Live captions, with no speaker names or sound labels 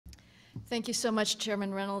Thank you so much,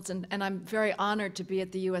 Chairman Reynolds, and I'm very honored to be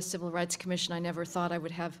at the U.S. Civil Rights Commission. I never thought I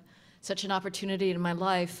would have such an opportunity in my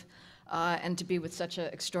life and to be with such an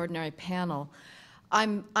extraordinary panel.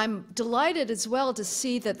 I'm delighted as well to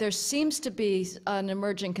see that there seems to be an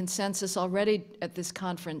emerging consensus already at this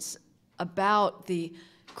conference about the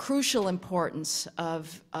crucial importance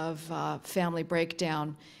of family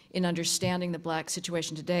breakdown in understanding the Black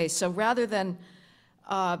situation today. So rather than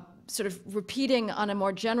sort of repeating on a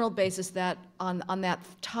more general basis that on that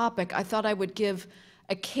topic, I thought I would give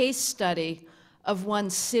a case study of one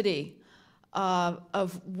city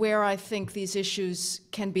of where I think these issues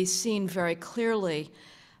can be seen very clearly,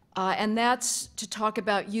 and that's to talk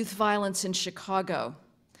about youth violence in Chicago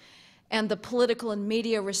and the political and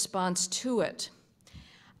media response to it.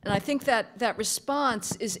 And I think that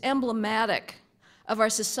response is emblematic of our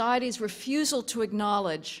society's refusal to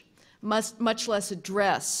acknowledge, much less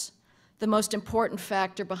address, the most important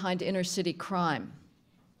factor behind inner-city crime.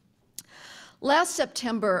 Last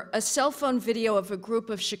September, a cell phone video of a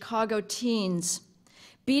group of Chicago teens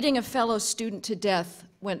beating a fellow student to death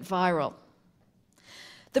went viral.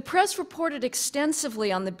 The press reported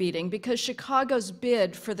extensively on the beating because Chicago's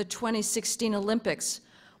bid for the 2016 Olympics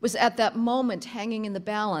was at that moment hanging in the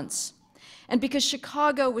balance, and because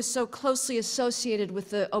Chicago was so closely associated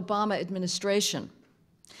with the Obama administration.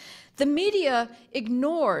 The media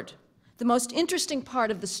ignored the most interesting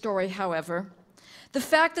part of the story, however, the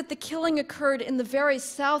fact that the killing occurred in the very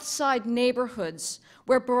South Side neighborhoods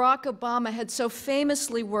where Barack Obama had so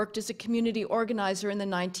famously worked as a community organizer in the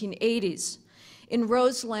 1980s, in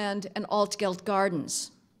Roseland and Altgeld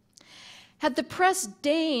Gardens. Had the press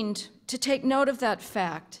deigned to take note of that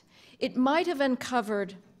fact, it might have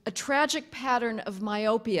uncovered a tragic pattern of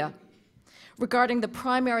myopia regarding the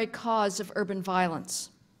primary cause of urban violence.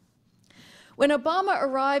 When Obama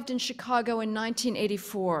arrived in Chicago in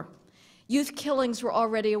 1984, youth killings were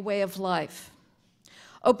already a way of life.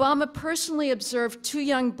 Obama personally observed 2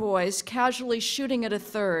 young boys casually shooting at a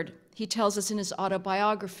third, he tells us in his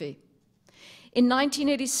autobiography. In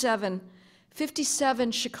 1987,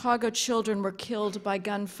 57 Chicago children were killed by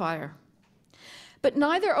gunfire. But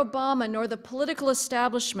neither Obama nor the political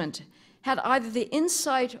establishment had either the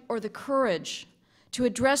insight or the courage to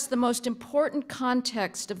address the most important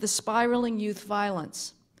context of the spiraling youth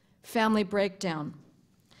violence, family breakdown.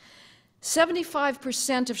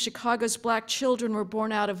 75% of Chicago's Black children were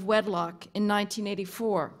born out of wedlock in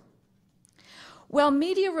 1984. While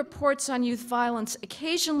media reports on youth violence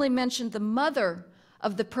occasionally mentioned the mother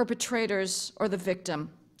of the perpetrators or the victim,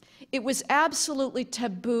 it was absolutely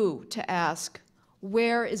taboo to ask,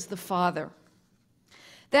 where is the father?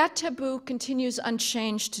 That taboo continues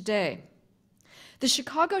unchanged today. The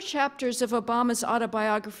Chicago chapters of Obama's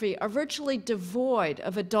autobiography are virtually devoid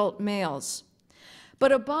of adult males.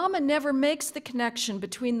 But Obama never makes the connection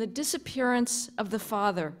between the disappearance of the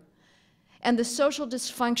father and the social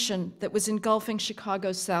dysfunction that was engulfing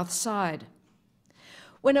Chicago's South Side.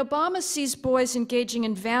 When Obama sees boys engaging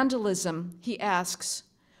in vandalism, he asks,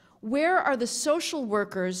 where are the social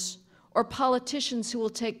workers or politicians who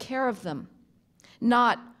will take care of them?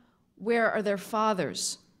 Not, where are their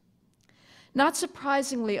fathers? Not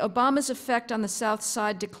surprisingly, Obama's effect on the South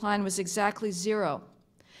Side decline was exactly 0.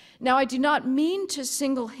 Now, I do not mean to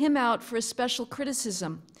single him out for a special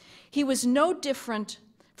criticism. He was no different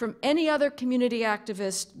from any other community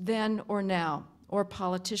activist then or now, or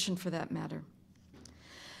politician for that matter.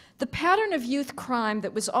 The pattern of youth crime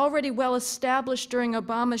that was already well established during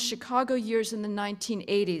Obama's Chicago years in the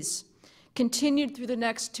 1980s continued through the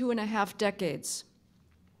next 2.5 decades.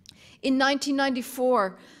 In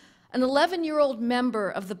 1994, an 11-year-old member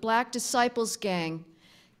of the Black Disciples gang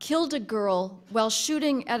killed a girl while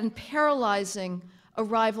shooting at and paralyzing a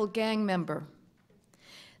rival gang member.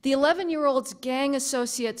 The 11-year-old's gang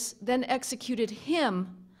associates then executed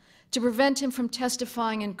him to prevent him from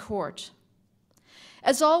testifying in court.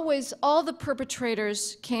 As always, all the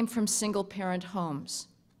perpetrators came from single-parent homes.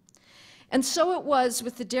 And so it was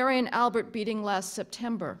with the Darian Albert beating last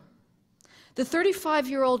September. The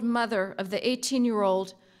 35-year-old mother of the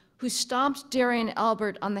 18-year-old who stomped Darian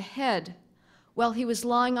Albert on the head while he was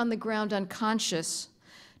lying on the ground unconscious,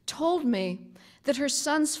 told me that her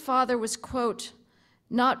son's father was, quote,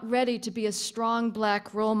 not ready to be a strong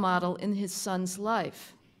Black role model in his son's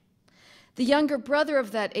life. The younger brother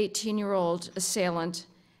of that 18-year-old assailant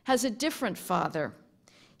has a different father.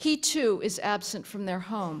 He, too, is absent from their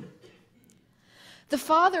home. The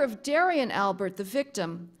father of Darian Albert, the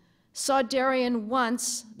victim, saw Darian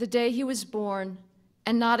once the day he was born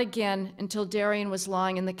and not again until Darian was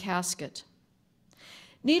lying in the casket.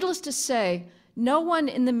 Needless to say, no one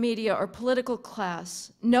in the media or political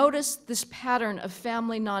class noticed this pattern of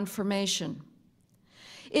family non-formation.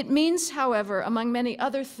 It means, however, among many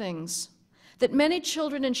other things, that many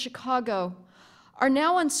children in Chicago are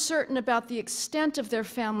now uncertain about the extent of their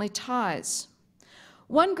family ties.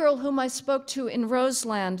 One girl whom I spoke to in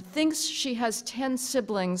Roseland thinks she has 10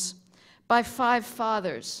 siblings by 5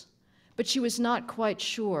 fathers, but she was not quite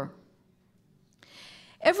sure.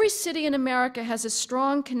 Every city in America has a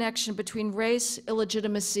strong connection between race,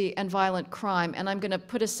 illegitimacy, and violent crime, and I'm going to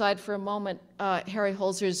put aside for a moment Harry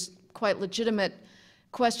Holzer's quite legitimate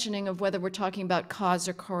questioning of whether we're talking about cause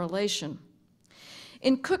or correlation.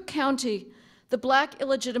 In Cook County, the black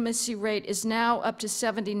illegitimacy rate is now up to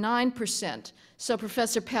 79%. So,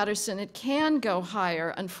 Professor Patterson, it can go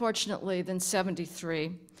higher, unfortunately, than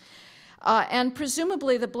 73. And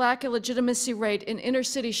presumably, the black illegitimacy rate in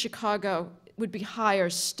inner-city Chicago would be higher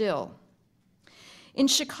still. In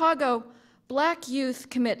Chicago, black youth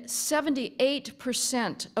commit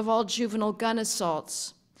 78% of all juvenile gun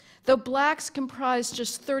assaults, though blacks comprise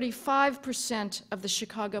just 35% of the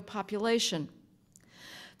Chicago population.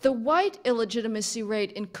 The white illegitimacy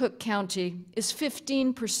rate in Cook County is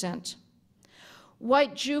 15%.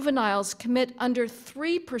 White juveniles commit under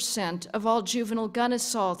 3% of all juvenile gun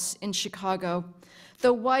assaults in Chicago,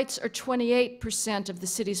 though whites are 28% of the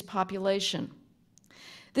city's population.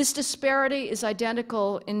 This disparity is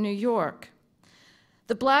identical in New York.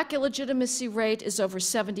 The black illegitimacy rate is over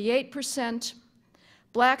 78%.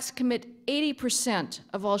 Blacks commit 80%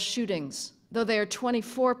 of all shootings, though they are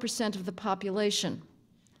 24% of the population.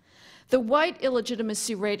 The white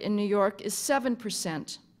illegitimacy rate in New York is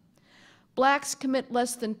 7%. Blacks commit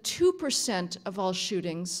less than 2% of all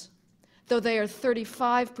shootings, though they are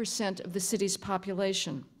 35% of the city's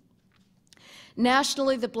population.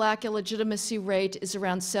 Nationally, the black illegitimacy rate is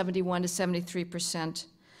around 71 to 73%.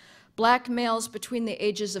 Black males between the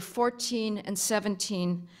ages of 14 and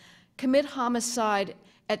 17 commit homicide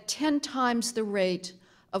at 10 times the rate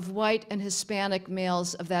of white and Hispanic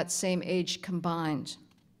males of that same age combined.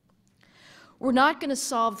 We're not going to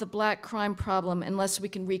solve the black crime problem unless we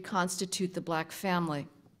can reconstitute the black family.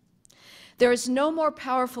 There is no more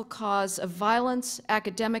powerful cause of violence,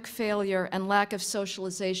 academic failure, and lack of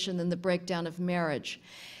socialization than the breakdown of marriage.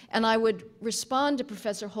 And I would respond to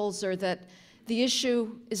Professor Holzer that the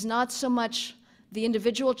issue is not so much the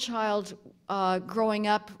individual child growing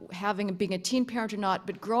up, being a teen parent or not,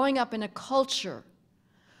 but growing up in a culture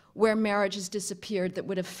where marriage has disappeared that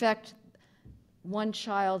would affect one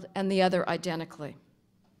child and the other identically.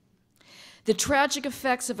 The tragic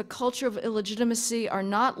effects of a culture of illegitimacy are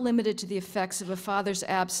not limited to the effects of a father's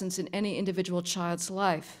absence in any individual child's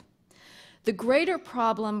life. The greater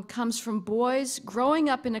problem comes from boys growing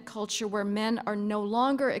up in a culture where men are no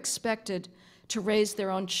longer expected to raise their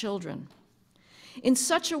own children. In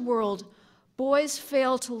such a world, boys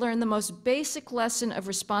fail to learn the most basic lesson of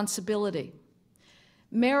responsibility.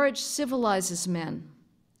 Marriage civilizes men.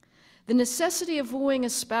 The necessity of wooing a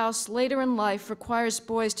spouse later in life requires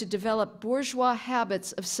boys to develop bourgeois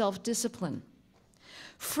habits of self-discipline.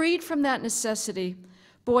 Freed from that necessity,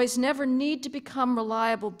 boys never need to become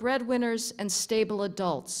reliable breadwinners and stable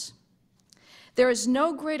adults. There is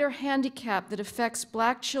no greater handicap that affects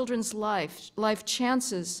black children's life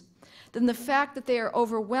chances than the fact that they are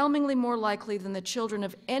overwhelmingly more likely than the children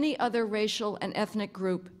of any other racial and ethnic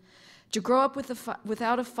group to grow up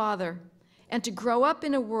without a father and to grow up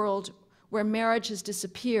in a world where marriage has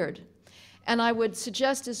disappeared. And I would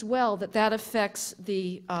suggest as well that that affects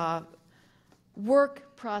the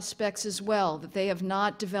work prospects as well, that they have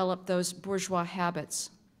not developed those bourgeois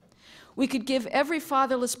habits. We could give every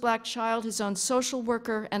fatherless black child his own social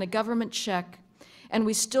worker and a government check, and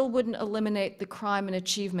we still wouldn't eliminate the crime and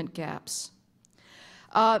achievement gaps.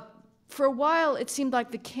 For a while, it seemed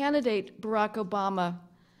like the candidate, Barack Obama,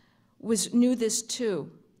 knew this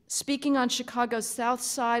too. Speaking on Chicago's South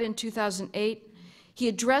Side in 2008, he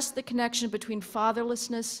addressed the connection between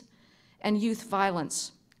fatherlessness and youth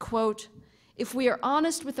violence. Quote, "If we are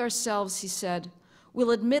honest with ourselves," he said,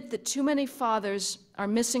 "we'll admit that too many fathers are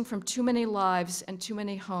missing from too many lives and too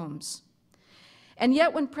many homes." And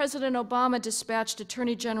yet when President Obama dispatched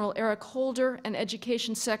Attorney General Eric Holder and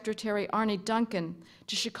Education Secretary Arne Duncan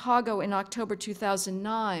to Chicago in October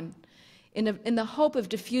 2009, in the hope of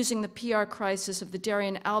diffusing the PR crisis of the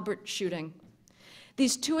Darian Albert shooting,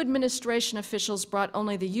 these two administration officials brought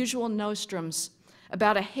only the usual nostrums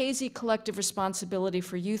about a hazy collective responsibility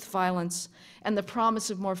for youth violence and the promise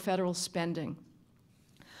of more federal spending.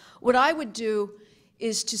 What I would do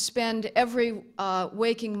is to spend every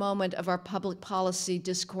waking moment of our public policy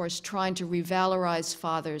discourse trying to revalorize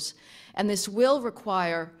fathers, and this will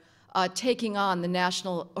require taking on the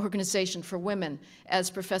National Organization for Women, as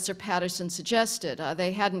Professor Patterson suggested.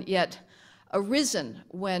 They hadn't yet arisen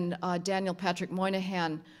when Daniel Patrick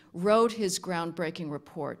Moynihan wrote his groundbreaking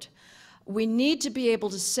report. We need to be able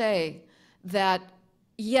to say that,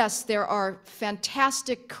 yes, there are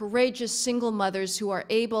fantastic, courageous single mothers who are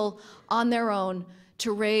able on their own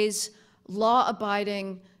to raise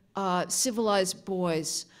law-abiding, civilized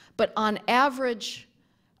boys, but on average,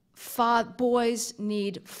 boys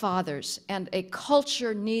need fathers, and a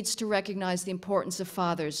culture needs to recognize the importance of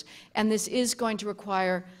fathers. And this is going to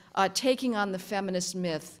require taking on the feminist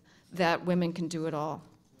myth that women can do it all.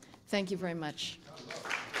 Thank you very much.